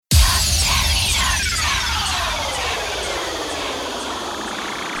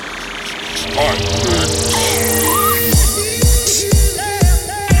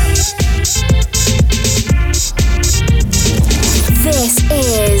This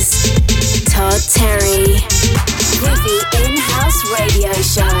is Todd Terry with the In-House Radio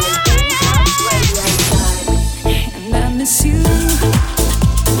Show. And I miss you.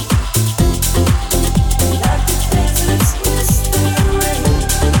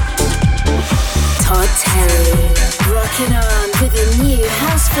 Todd Terry, rocking on with a new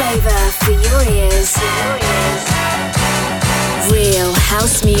house flavor for your ears. Real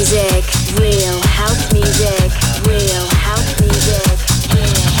house music, real house music, real house music.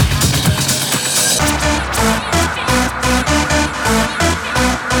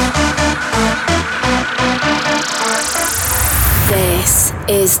 This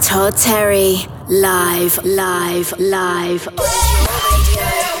is Todd Terry, live.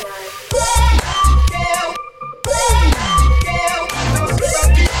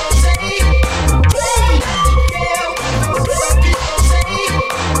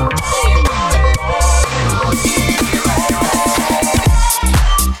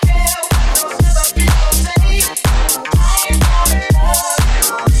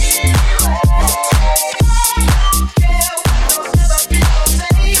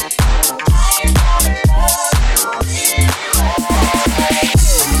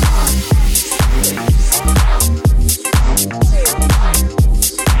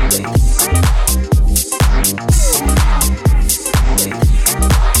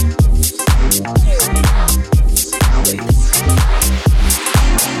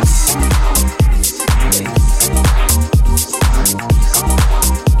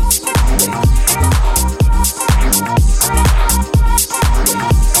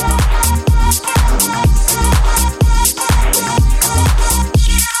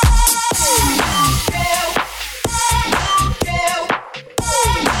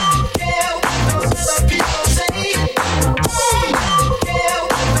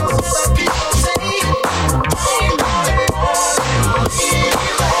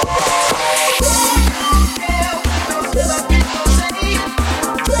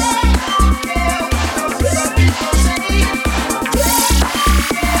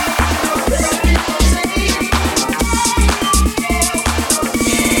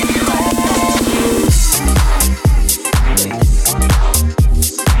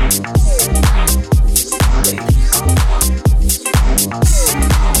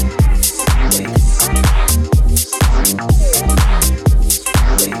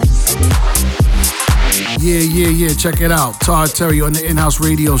 Check it out. Todd Terry on the In-House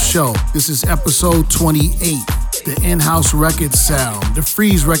Radio Show. This is episode 28. The In-House Records sound, the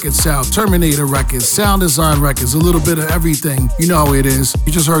Freeze Records sound, Terminator Records, Sound Design Records, a little bit of everything. You know how it is.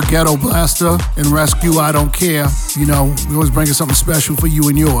 You just heard Ghetto Blaster and Rescue I Don't Care. You know, we always bringing something special for you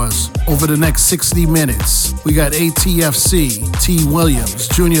and yours. Over the next 60 minutes, we got ATFC, T. Williams,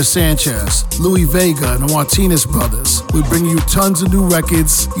 Junior Sanchez, Louis Vega, and the Martinez Brothers. We bring you tons of new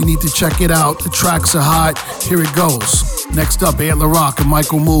records. You need to check it out. The tracks are hot. Here it goes. Next up, Antler Rock and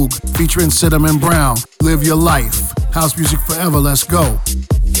Michael Moog, featuring Cinnamon Brown. Live Your Life. House music forever. Let's go.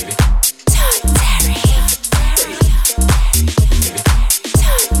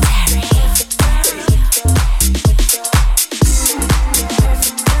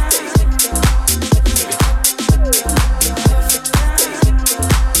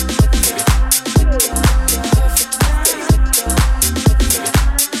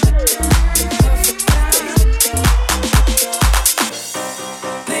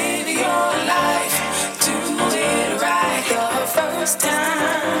 Live your life, do it right the first time.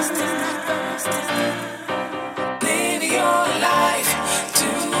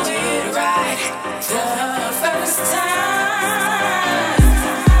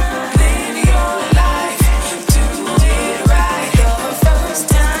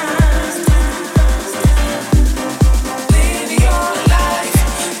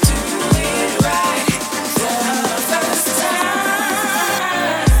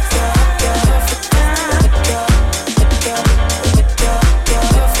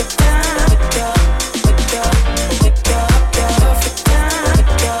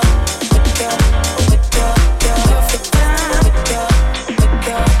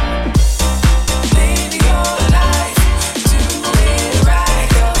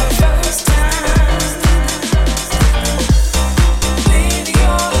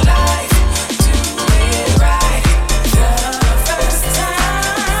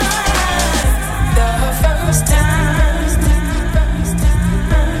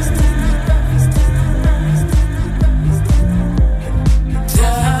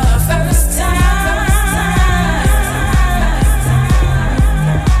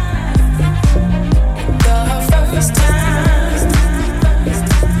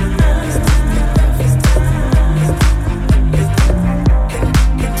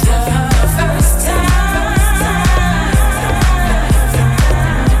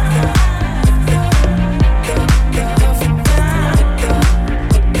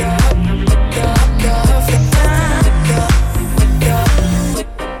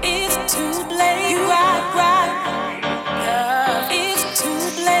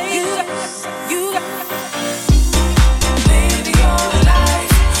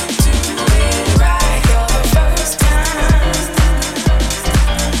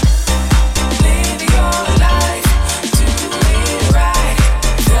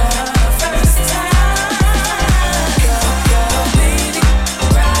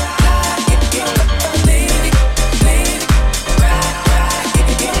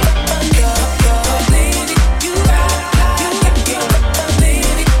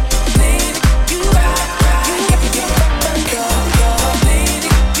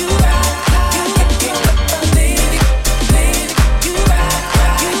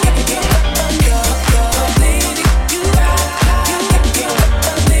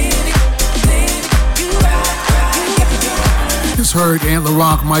 heard Antler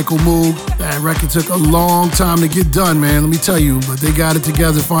Rock, Michael Moog. That record took a long time to get done, man, let me tell you, but they got it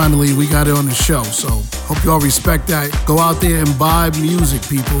together finally. We got it on the show, so hope y'all respect that. Go out there and buy music,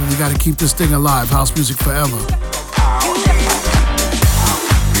 people. We got to keep this thing alive. House music forever.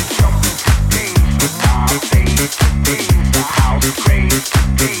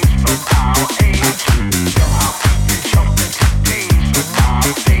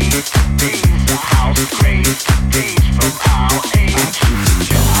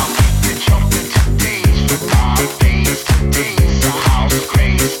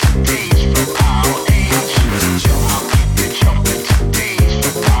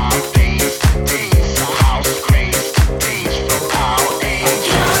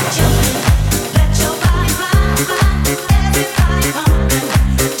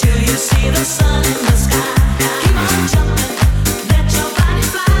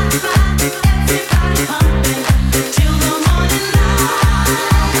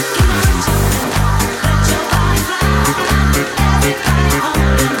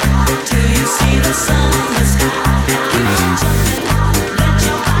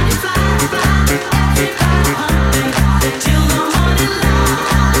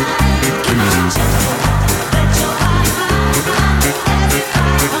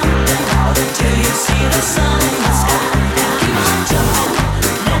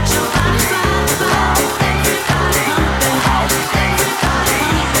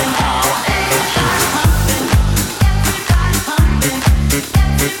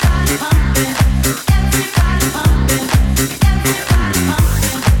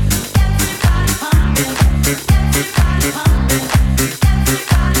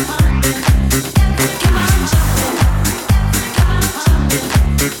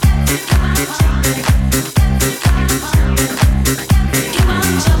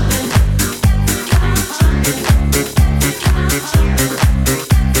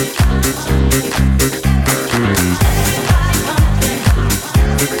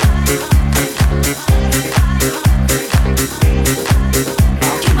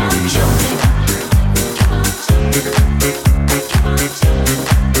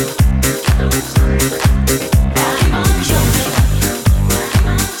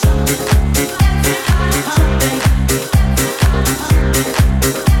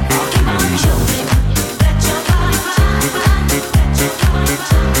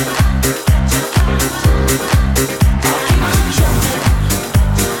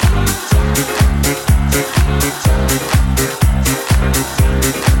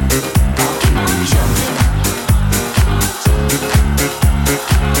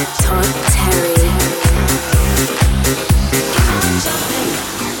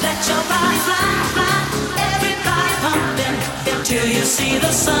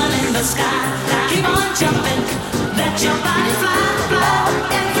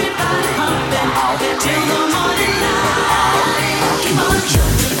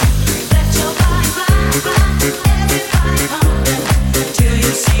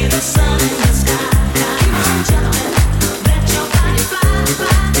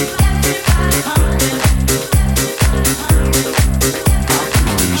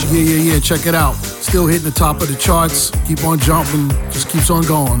 Check it out. Still hitting the top of the charts. Keep on jumping. Just keeps on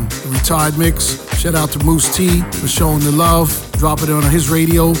going. The Retired Mix. Shout out to Moose T for showing the love. Drop it on his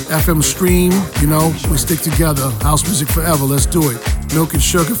radio, FM stream. You know, we stick together. House music forever. Let's do it. Milk and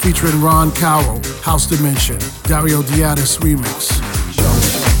Sugar featuring Ron Cowell. House Dimension. Dario Diatis remix.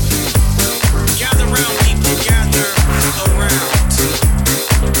 Gather round, people. Gather around.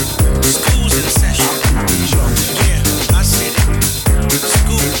 School's in session. Yeah, I said it.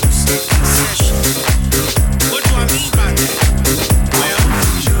 School's in session. What do I mean by that? Well,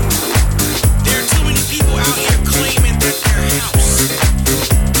 there are too many people out here claiming that they're house.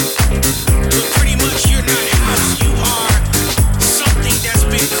 But pretty much you're not house. You are something that's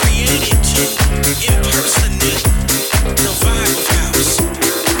been created to impersonate the vibe of house.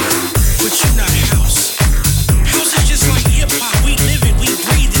 But you're not house. House is just like hip-hop. We live it, we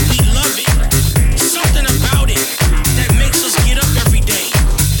breathe it, we love it. Something about it that makes us get up every day,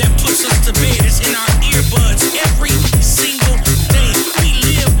 that puts us to bed. It's in our earbuds every single day. We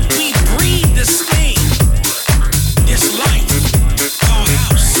live, we breathe this thing, this life called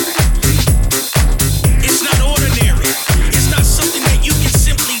house. It's not ordinary. It's not something that you can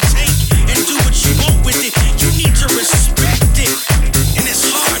simply take and do what you want with it.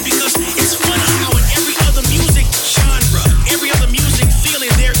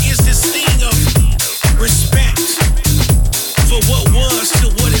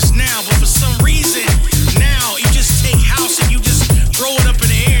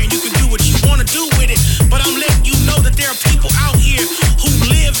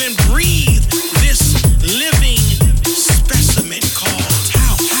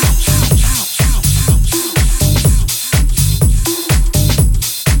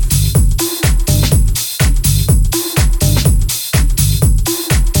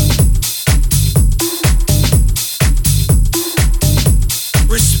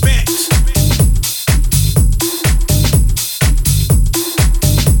 respect.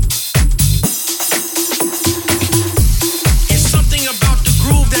 It's something about the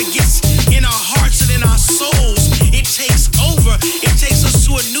groove that gets in our hearts and in our souls. It takes over. It takes us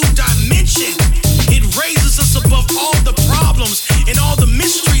to a new dimension. It raises us above all the problems and all the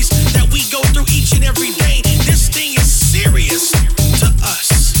mysteries that we go through each and every day. This thing is serious to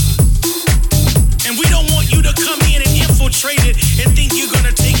us. And we don't want you to come in and infiltrate it and think you're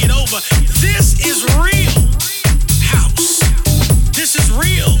gonna take it over. This is real house. This is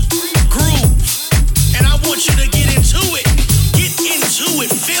real groove. And I want you to get into it. Get into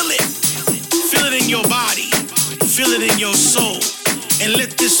it. Feel it. Feel it in your body. Feel it in your soul. And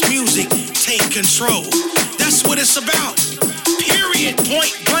let this music take control. That's what it's about. Period.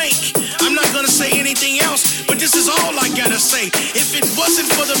 Point blank. I'm not gonna say anything else, but this is all I gotta say. If it wasn't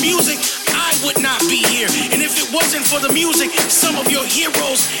for the music, I would not be here. And if it wasn't for the music, some of your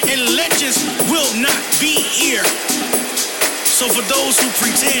heroes and legends will not be here. So for those who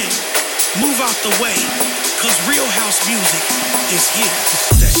pretend, move out the way, cause real house music is here to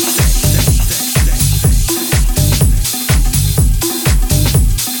stay.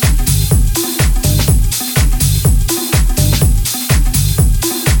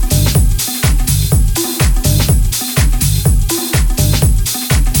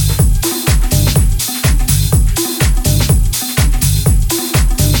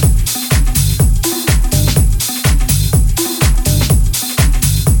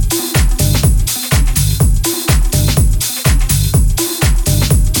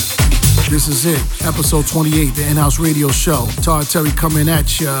 This is it, episode 28, the In-House Radio Show. Todd Terry coming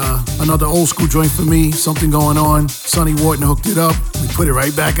at ya. Another old school joint for me, something going on. Sonny Wharton hooked it up. We put it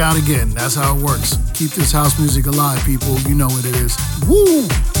right back out again. That's how it works. Keep this house music alive, people. You know what it is. Woo!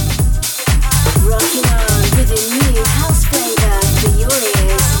 Rocking on with a new house flavor for your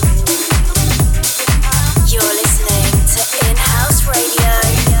ears. You're listening to In-House Radio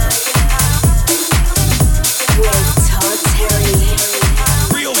with Todd Terry.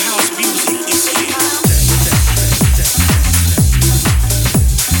 Real house music is here.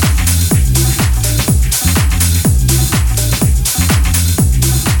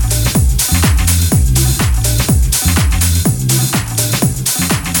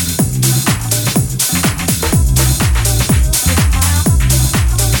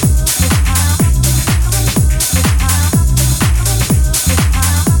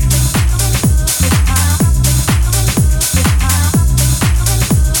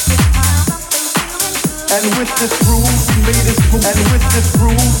 And with this groove, we made this move. And with this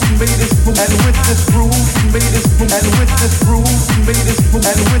groove, we made this move. And with this groove, we made this move. And with this groove, we made this move.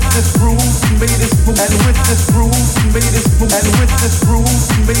 And with this groove, we made this move. And with this groove, we made this move. And with this groove,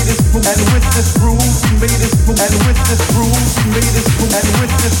 we made this move. And with this groove, we made this move. And with this groove, we made this move. And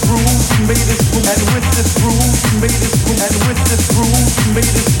with this groove, we made this move. And with this groove, we made this move. And with this groove, we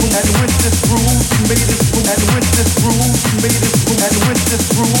made this move. And with this groove, we made this move. And with this groove, we made this move. And with this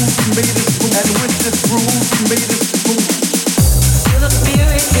groove, we made this move. And with this groove, we made this move. Feel the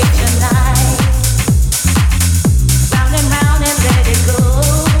spirit hit your night. Round and round and let it go.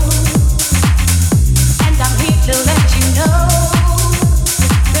 And I'm here to let you know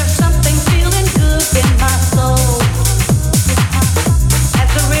there's something feeling good in my soul. As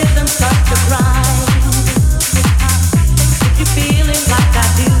the rhythm starts to grind, if you feel it like I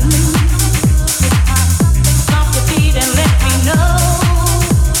do, stomp your feet and let me know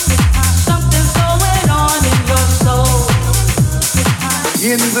something's going on in your soul.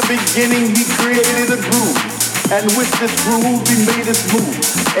 In the beginning, he created a groove, and with this groove, he made us move,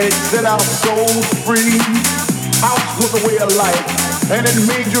 and it set our souls free. House was a way of life, and it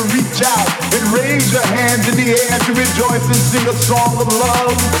made you reach out and raise your hands in the air to rejoice and sing a song of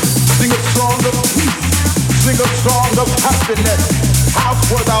love, sing a song of peace, sing a song of happiness. House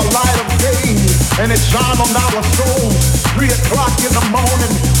was our light of day, and it shone on our souls. 3 o'clock in the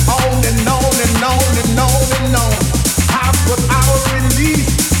morning, on and on and on and on and on. House was our release.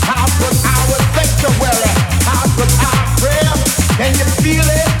 House was our sanctuary. House was our prayer. Can you feel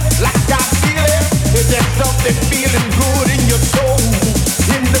it like I feel it? Is there something feeling good in your soul?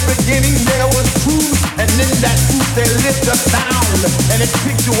 In the beginning there was truth, and in that truth there lived a sound, and it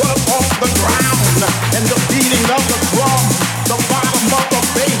picked you up off the ground. And the beating of the drum, the bottom of the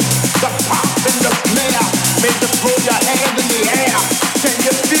bass, the pop and the snare made you throw your hands in the air. Can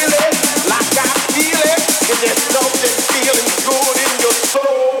you feel it like I feel it? Is there something feeling good in your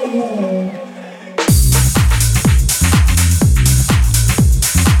soul?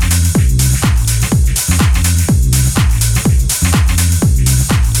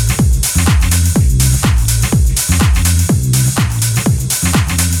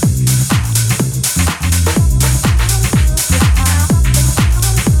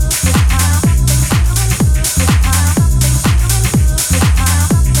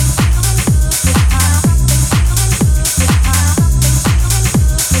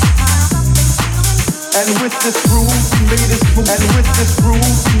 And with this groove, we made this move. And with this groove,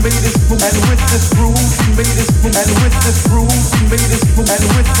 we made this move. And with this groove, we made this move. And with this groove, we made this move. And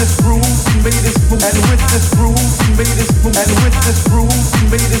with this groove, we made this move. And with this groove, we made this move. And with this groove, we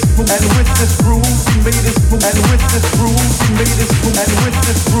made this move. And with this groove, we made this move. And with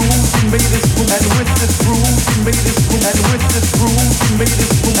this groove, we made this move. And with this groove, we made this move. And with this groove, we made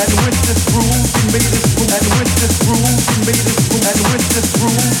this move. And with this groove, we made this move. And with this groove, we made this move. And with this groove, we made this move. And with this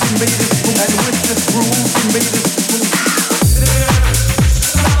groove, we made this move. And with this groove, we made this move.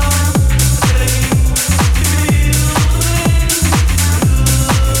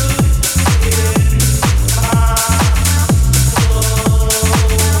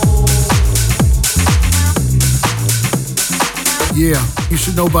 Yeah, you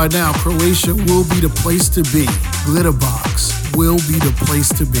should know by now, Croatia will be the place to be. Glitterbox will be the place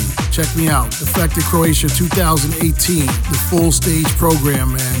to be. Check me out, Defected Croatia 2018, the full stage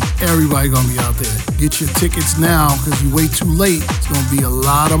program, man. Everybody gonna be out there. Get your tickets now, because you wait too late. It's gonna be a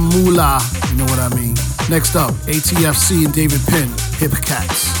lot of moolah, you know what I mean. Next up, ATFC and David Penn, Hip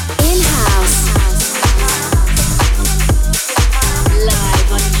Cats. In-house.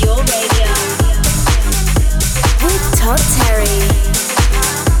 Live on your radio. With Todd Terry.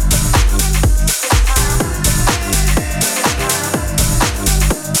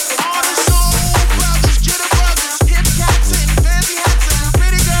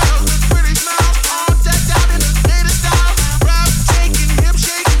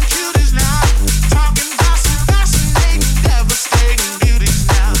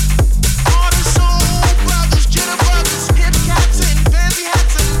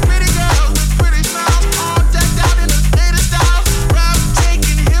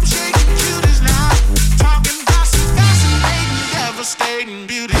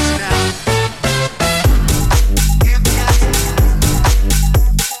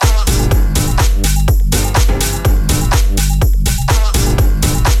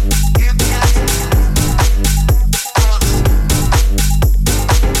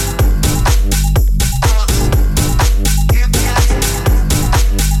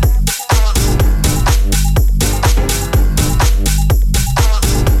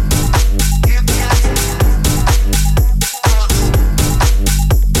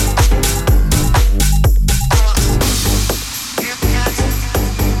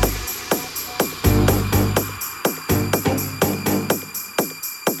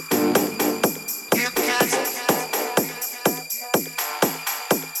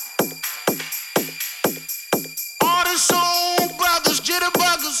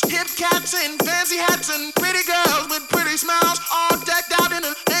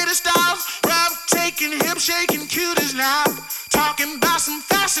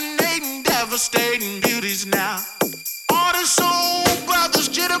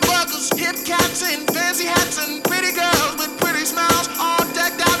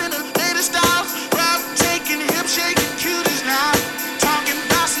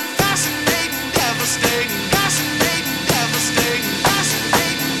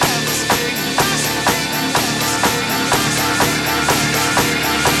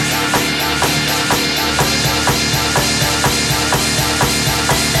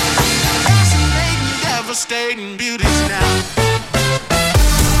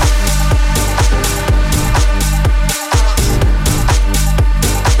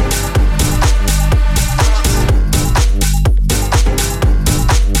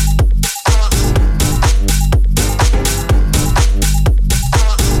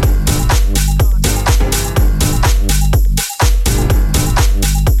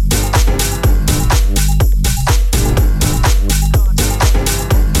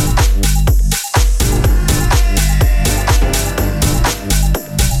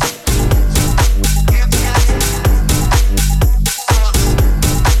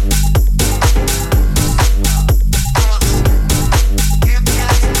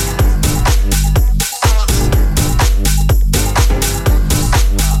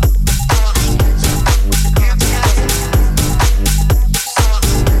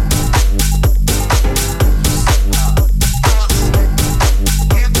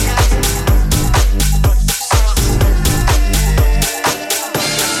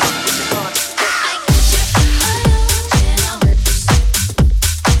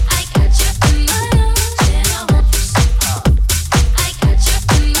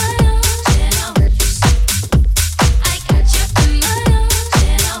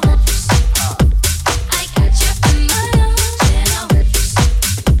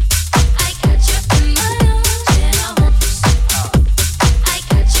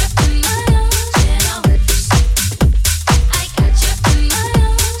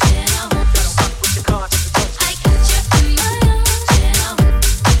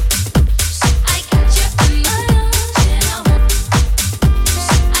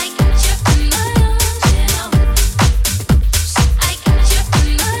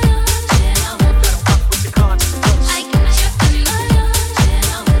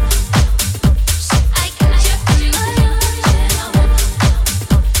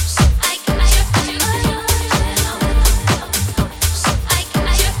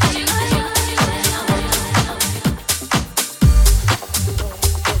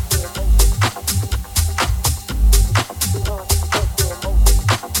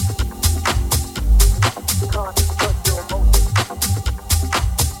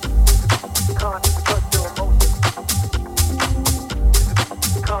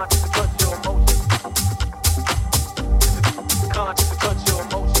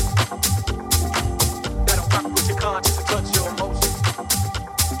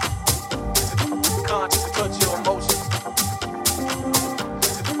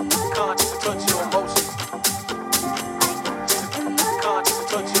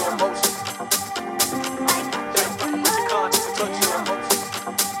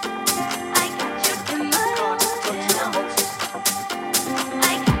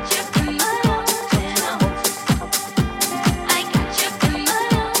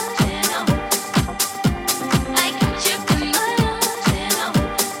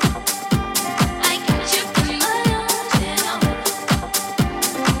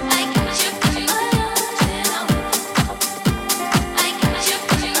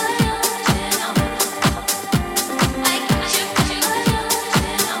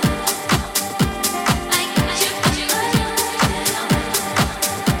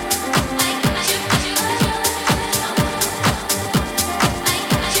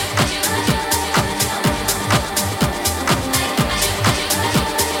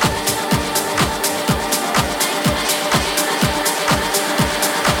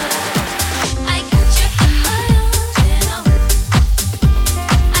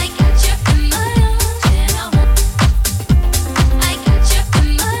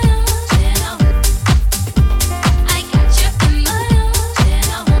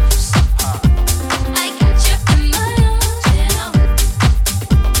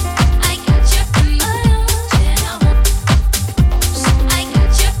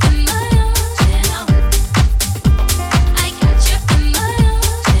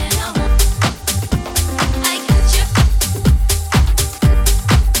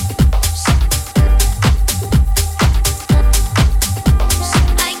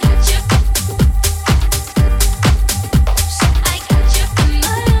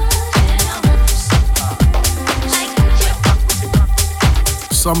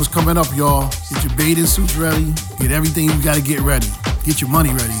 Summer's coming up, y'all. Get your bathing suits ready. Get everything you gotta get ready. Get your money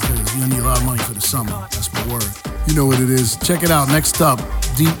ready, because you're gonna need a lot of money for the summer. That's my word. You know what it is. Check it out. Next up,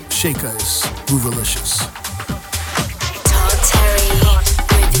 Deep Shakers, Groovalicious. Todd Terry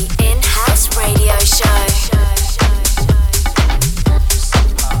with the In-House Radio Show.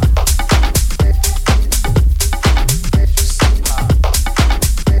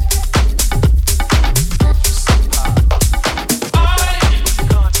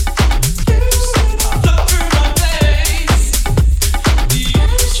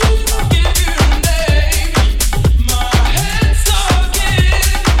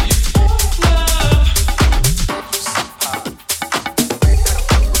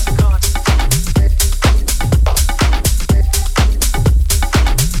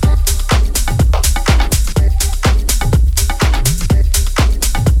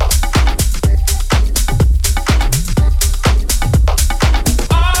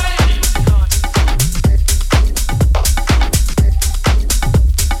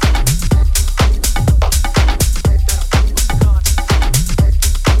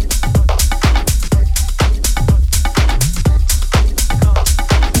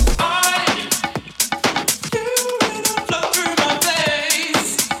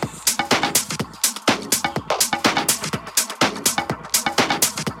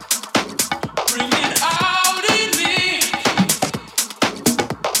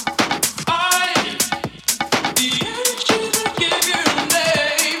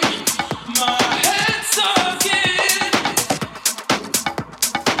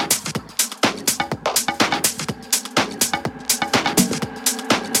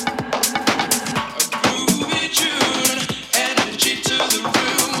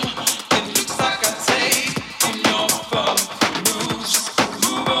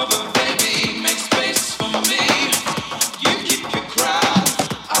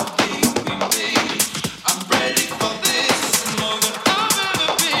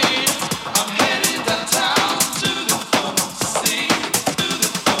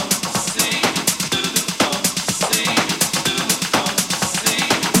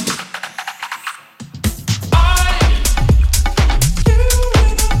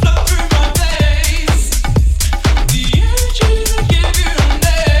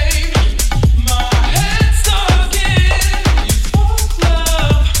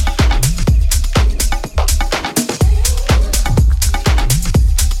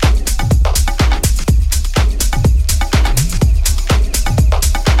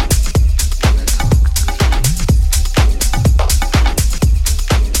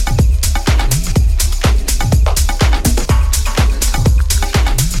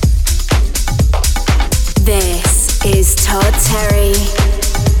 Todd Terry.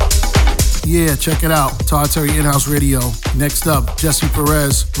 Yeah, check it out. Todd Terry In-House Radio. Next up, Jesse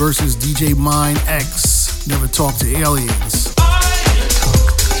Perez versus DJ Mine X. Never Talk to Aliens.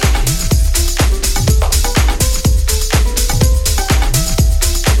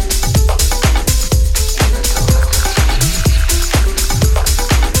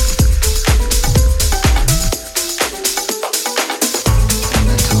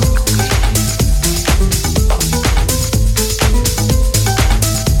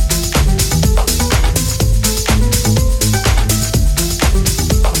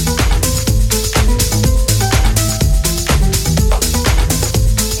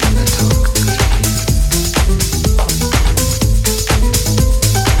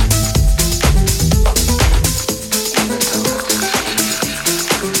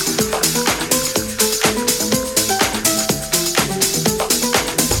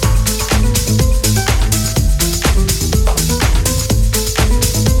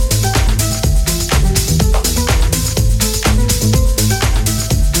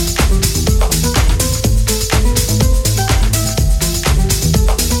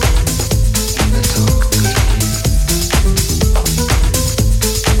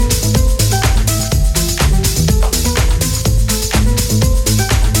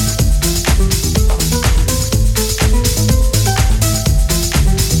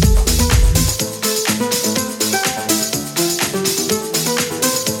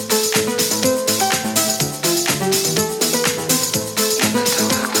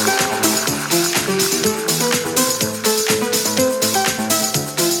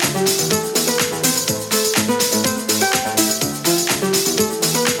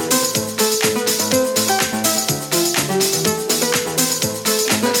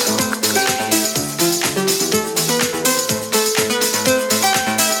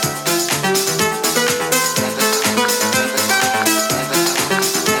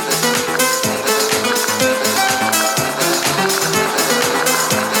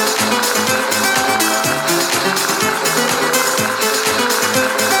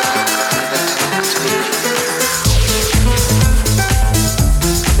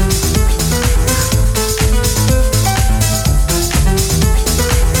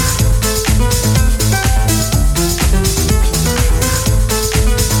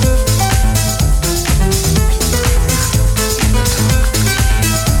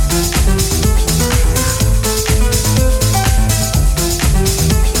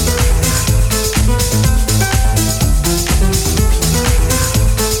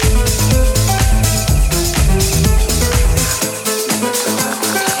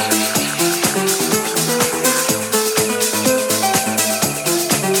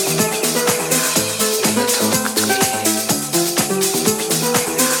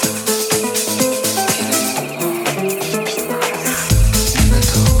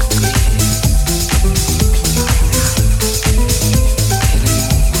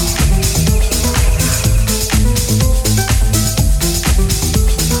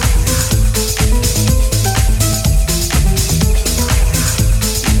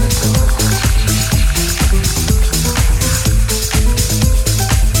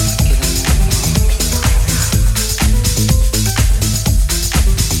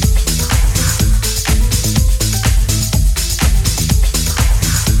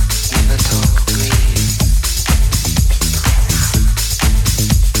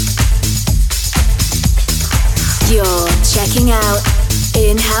 Checking out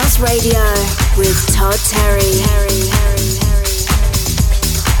In-House Radio with Todd Terry.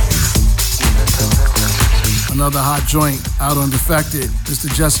 Another hot joint out on Defected.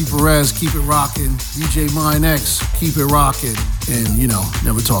 Mr. Jesse Perez, keep it rocking. DJ Mine X, keep it rocking. And,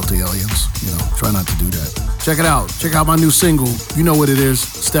 never talk to aliens. Try not to do that. Check it out. Check out my new single. You know what it is.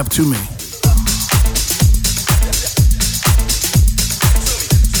 Step to Me.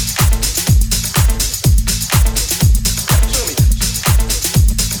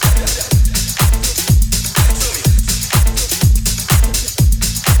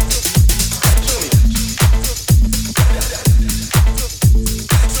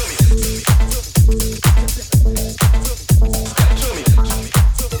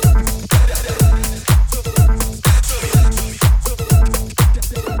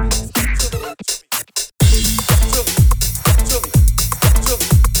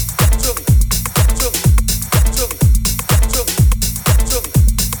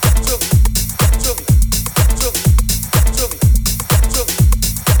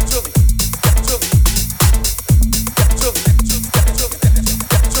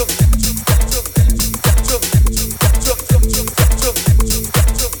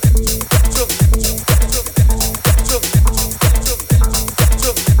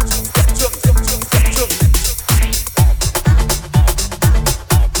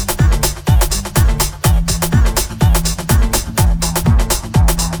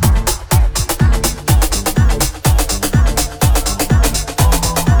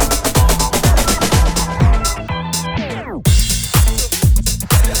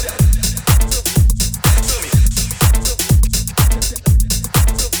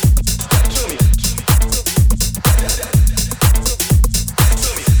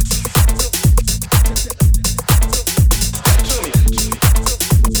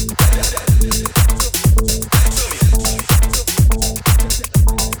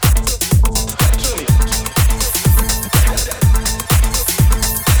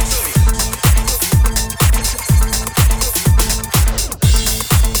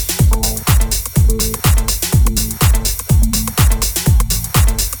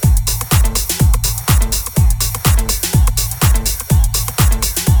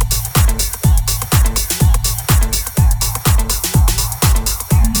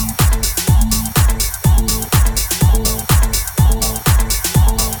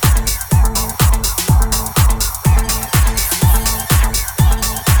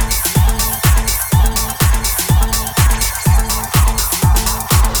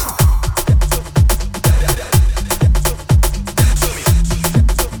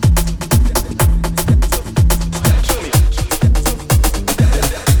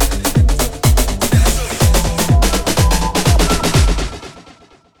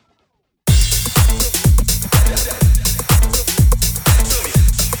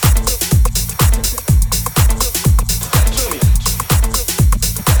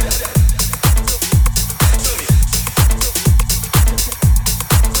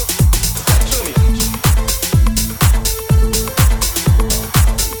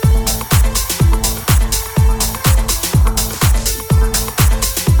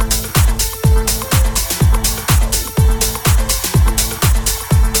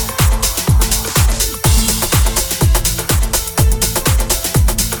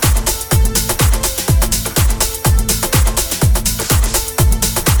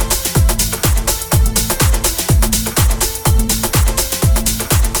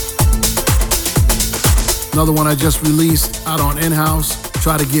 Another one I just released out on In-House.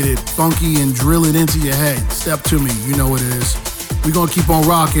 Try to get it funky and drill it into your head. Step to me, you know what it is. We're going to keep on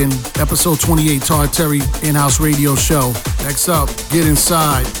rocking. Episode 28, Todd Terry In-House Radio Show. Next up, Get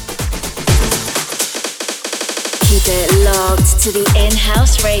Inside. Keep it locked to the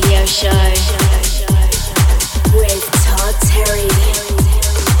In-House Radio Show with Todd Terry.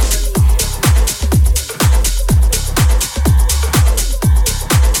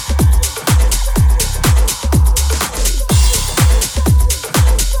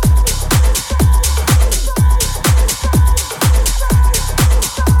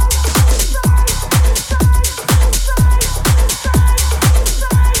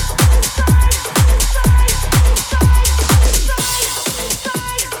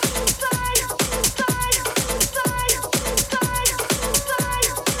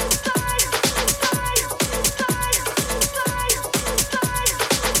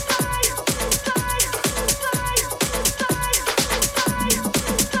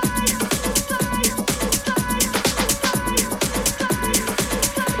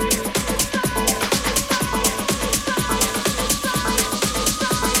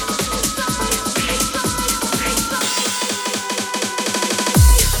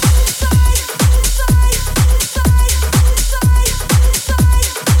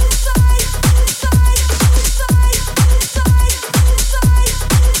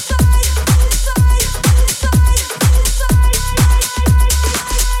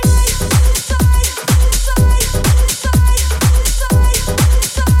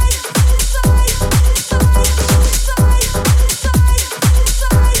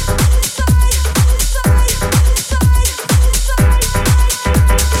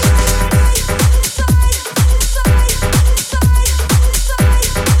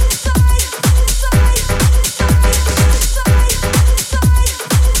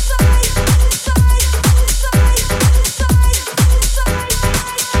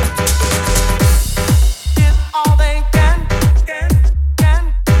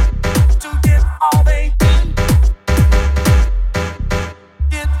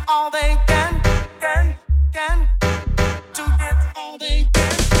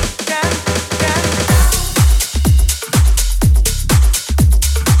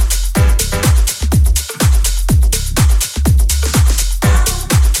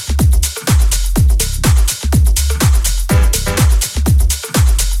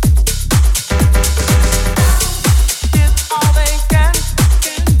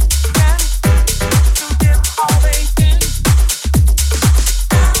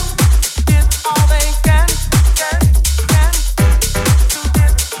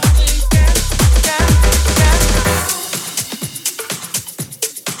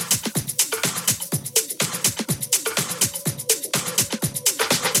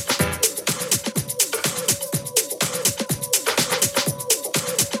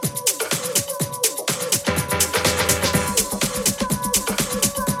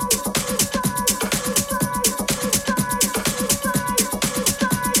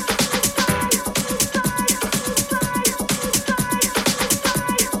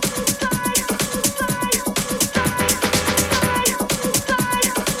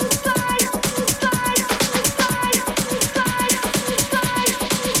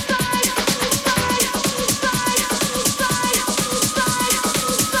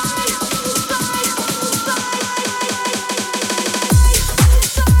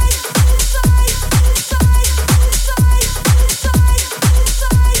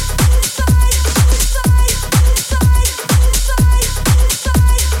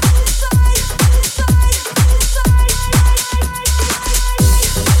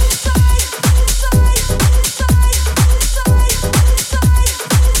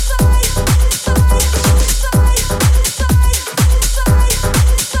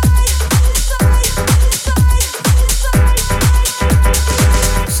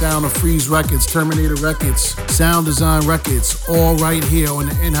 Freeze Records, Terminator Records, Sound Design Records, all right here on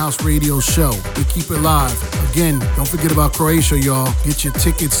the In-House Radio Show. We keep it live. Again, don't forget about Croatia, y'all. Get your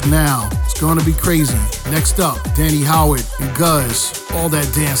tickets now. It's gonna be crazy. Next up, Danny Howard and Guz, all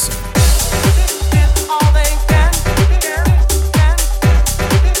that dancing.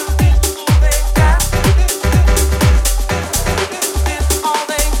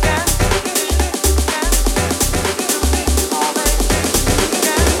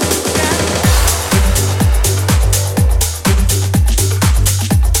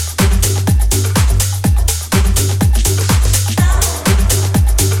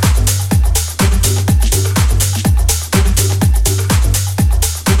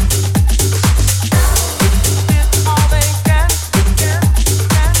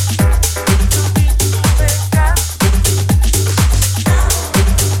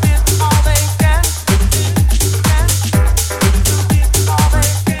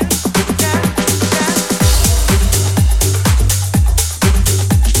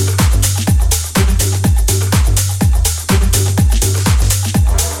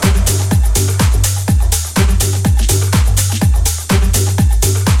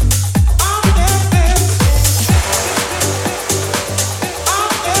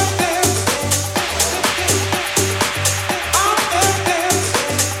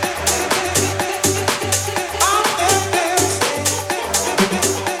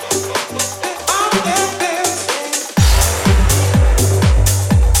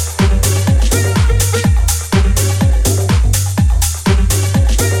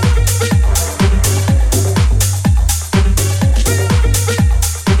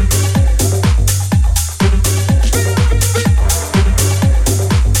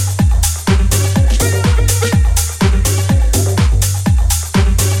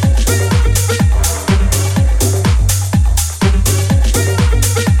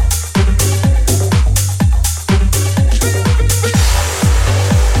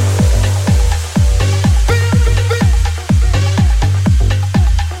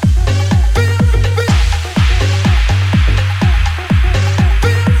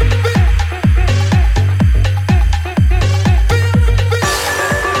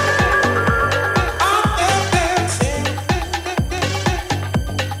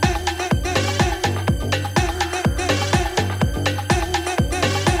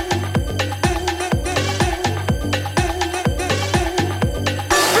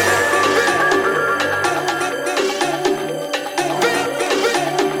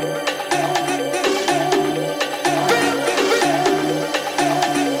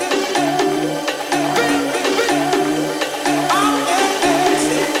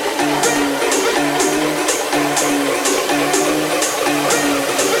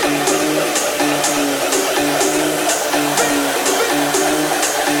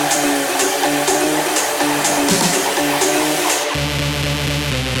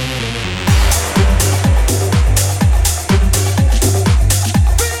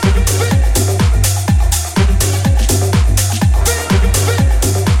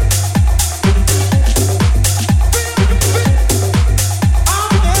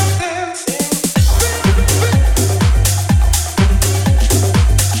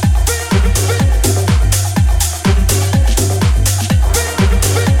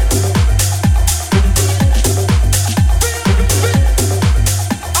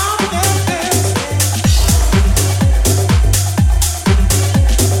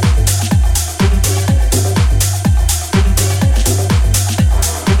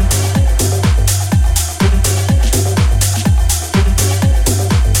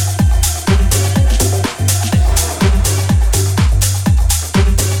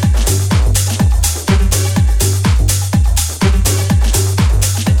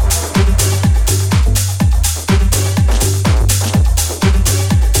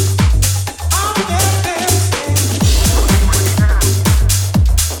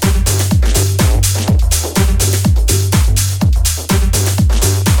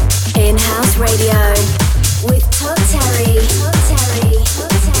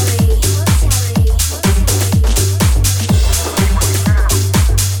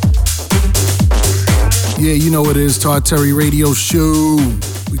 Yeah, you know it is, Todd Terry Radio Show.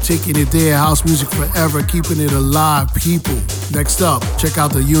 We taking it there, house music forever, keeping it alive, people. Next up, check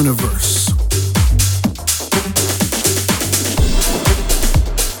out The Universe.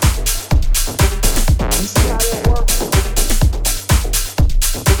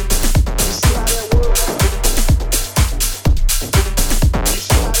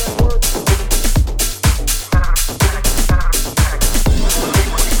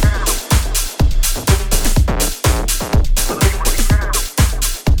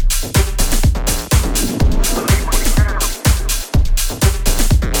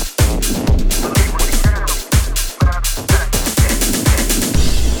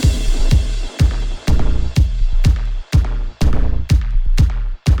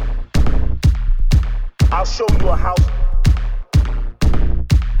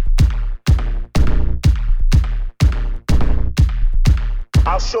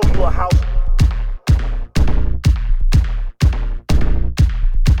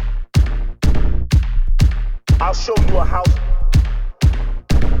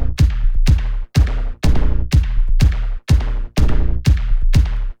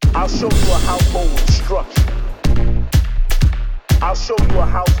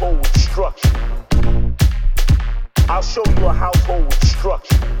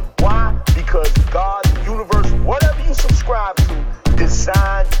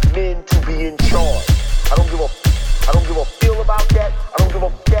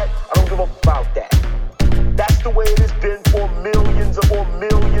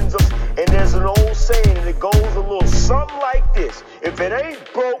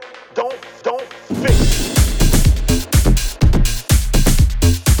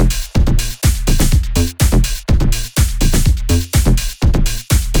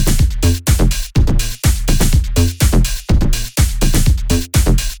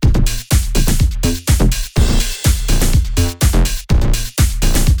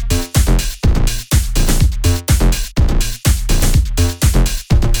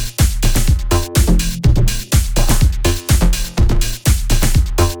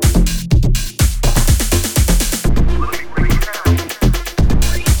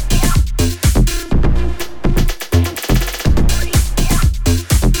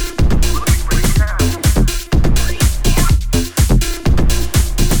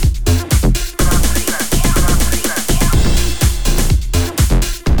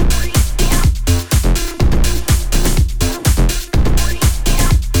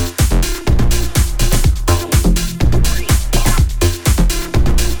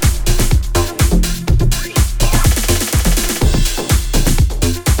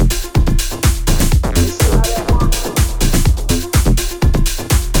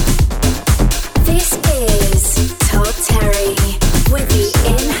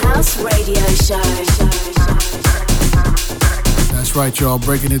 Y'all,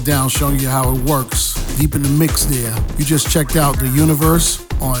 breaking it down, showing you how it works. Deep in the mix there. You just checked out The Universe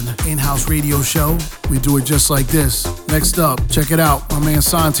on In-House Radio Show. We do it just like this. Next up, check it out, my man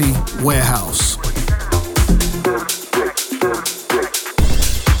Santi, Warehouse.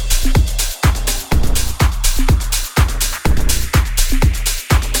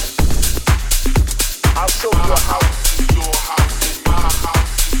 Your house.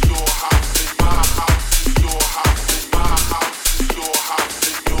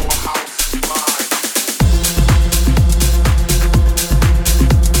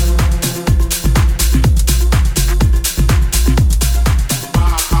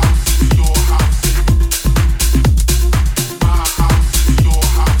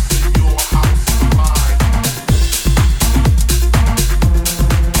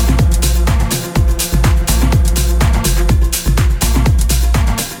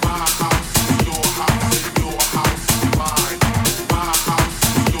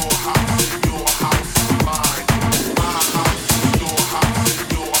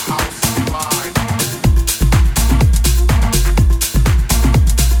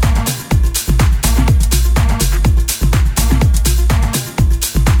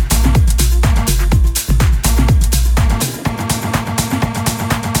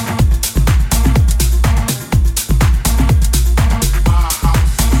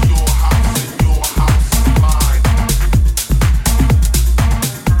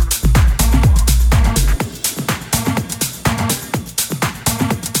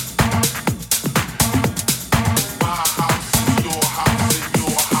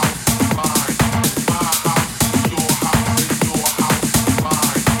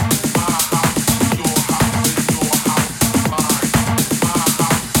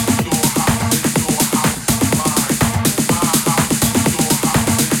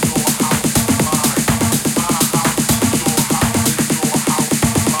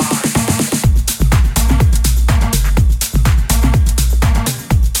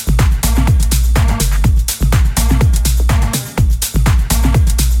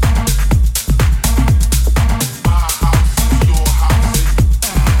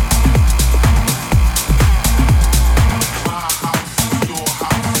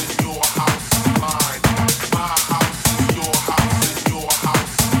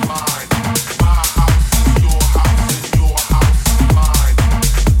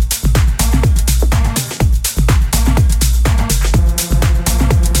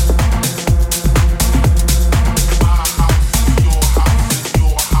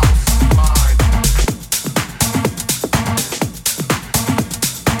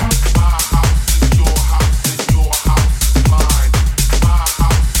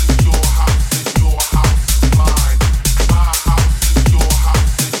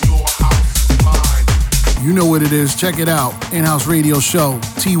 You know what it is. Check it out. In-house radio show.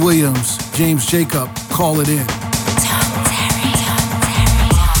 T. Williams, James Jacob. Call it in.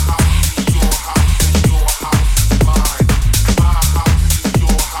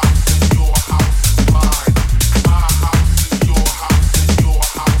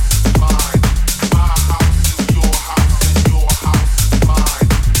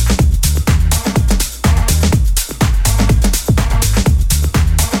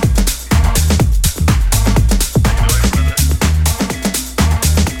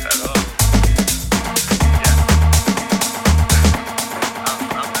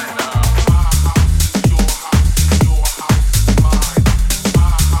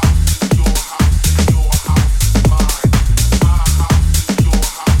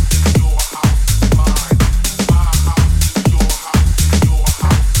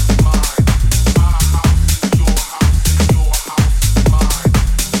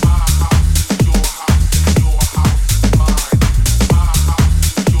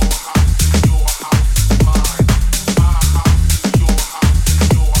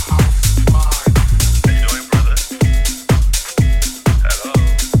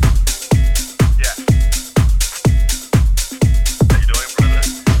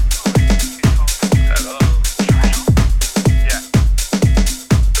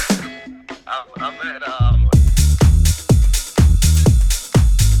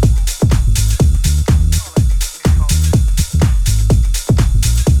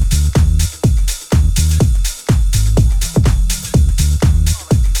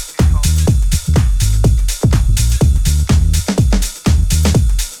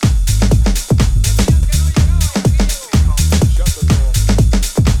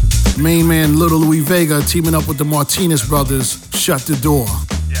 Main man Little Louis Vega teaming up with the Martinez brothers. Shut the door.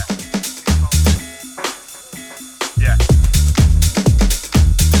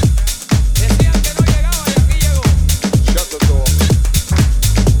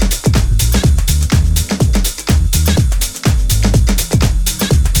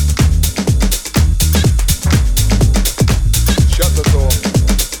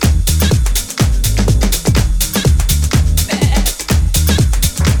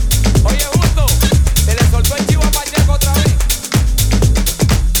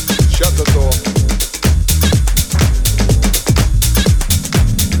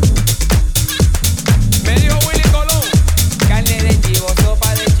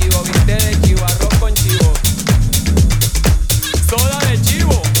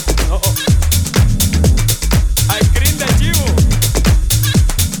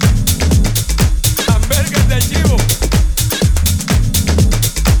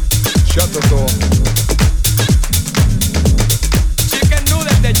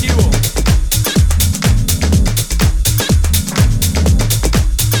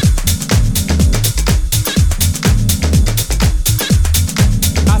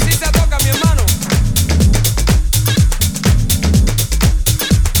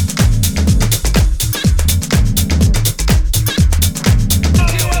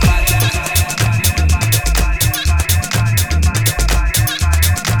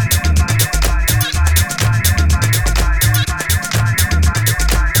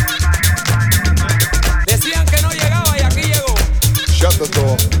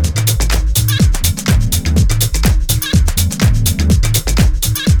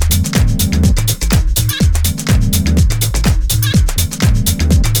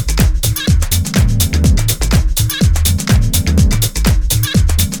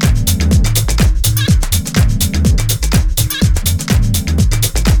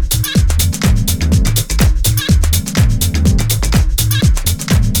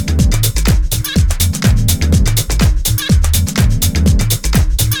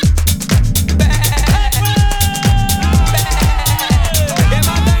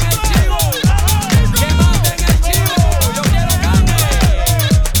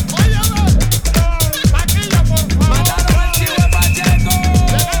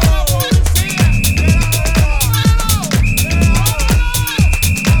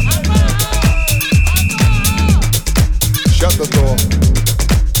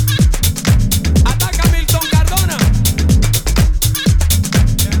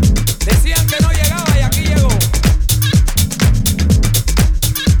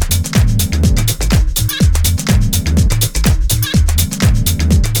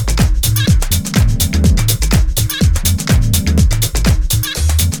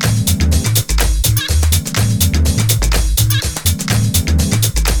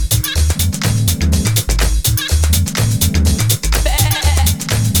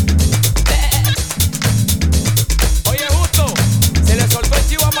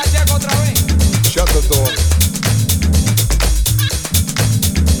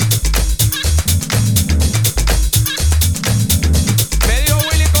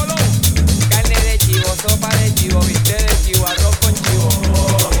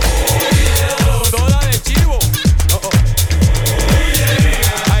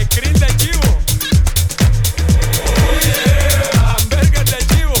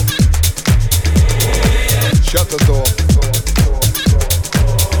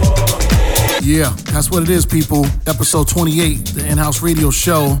 Yeah, that's what it is, people. Episode 28, the In-House Radio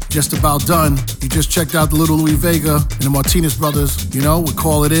Show, just about done. You just checked out the Little Louis Vega and the Martinez Brothers, you know, we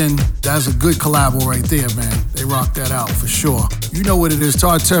call it in. That's a good collabo right there, man. They rocked that out for sure. You know what it is,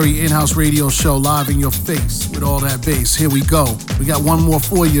 Todd Terry, In-House Radio Show, live in your face with all that bass. Here we go. We got one more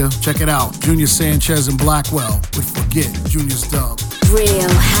for you. Check it out. Junior Sanchez and Blackwell with Forget, Junior's dub.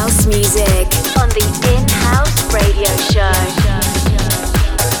 Real house music on the In-House Radio Show.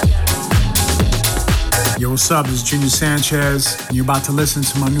 Yo, what's up? This is Junior Sanchez, and you're about to listen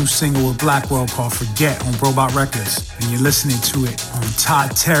to my new single with Blackwell called Forget on Robot Records. And you're listening to it on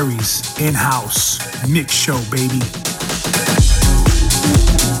Todd Terry's In-House Mix Show, baby.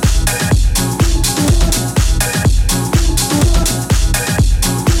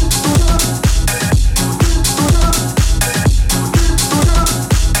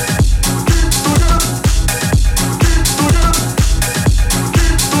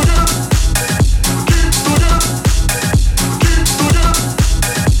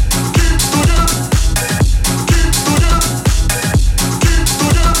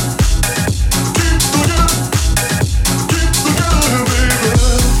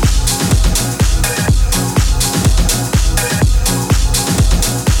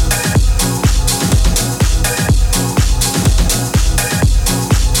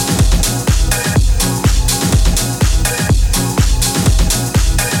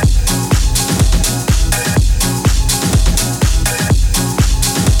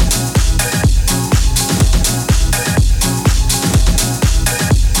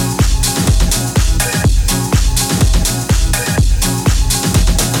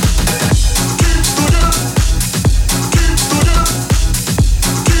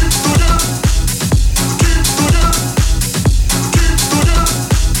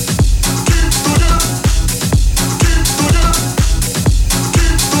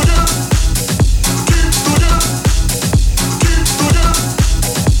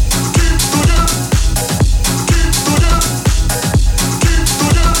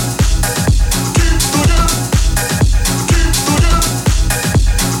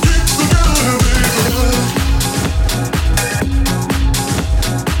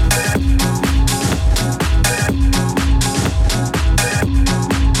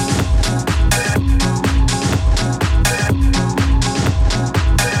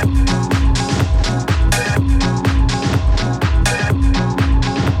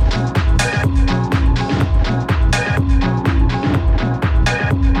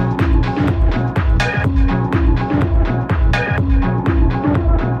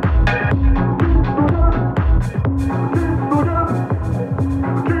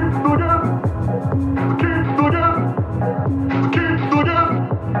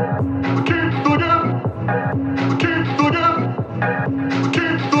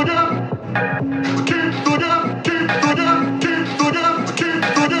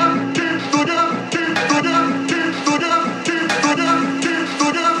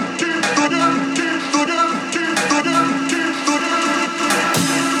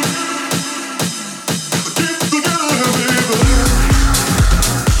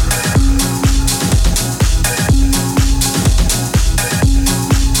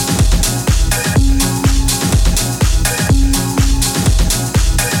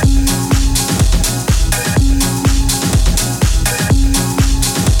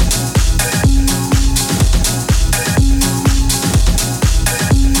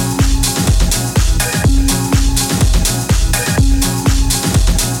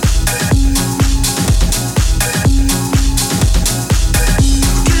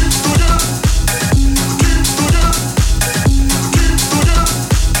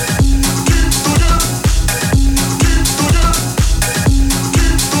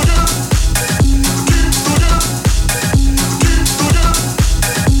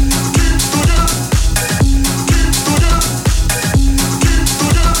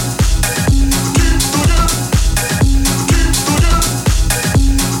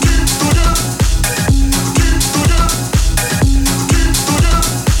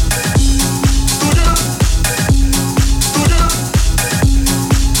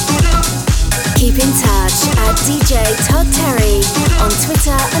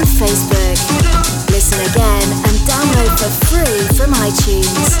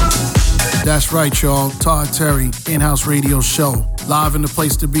 That's right, y'all. Todd Terry, In-House Radio Show. Live in the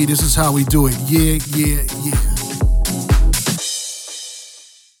place to be. This is how we do it. Yeah, yeah, yeah.